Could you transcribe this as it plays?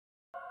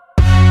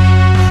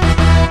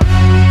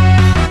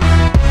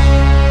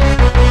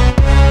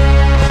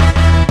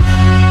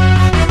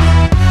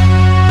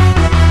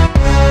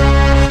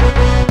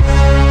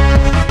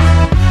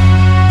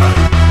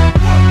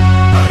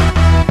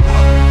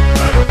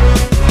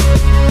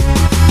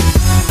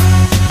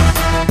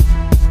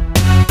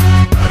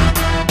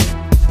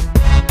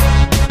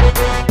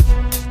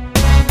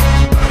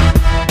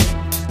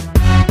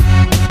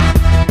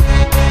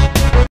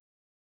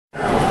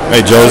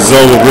Hey, Joe Zo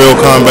with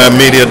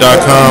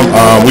RealCombatMedia.com.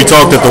 We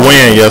talked at the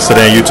weigh-in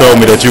yesterday, and you told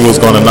me that you was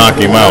going to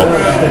knock him out.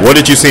 What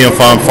did you see in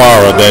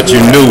Fonfara that you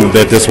knew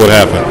that this would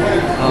happen?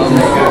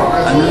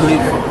 I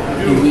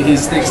knew he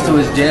sticks to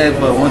his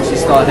jab, but once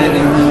you start hitting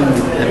him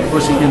and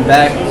pushing him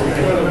back,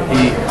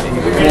 he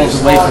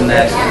falls away from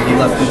that. He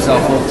left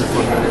himself open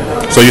for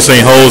it. So you're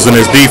seeing holes in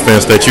his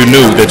defense that you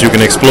knew that you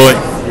can exploit?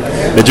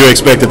 Did you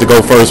expect it to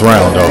go first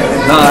round, though?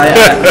 No,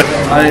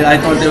 I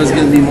thought there was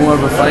going to be more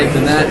of a fight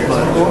than that,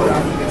 but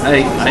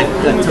I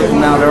took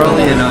him out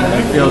early, and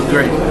it feels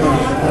great.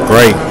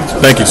 Great.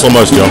 Thank you so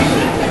much, Joe.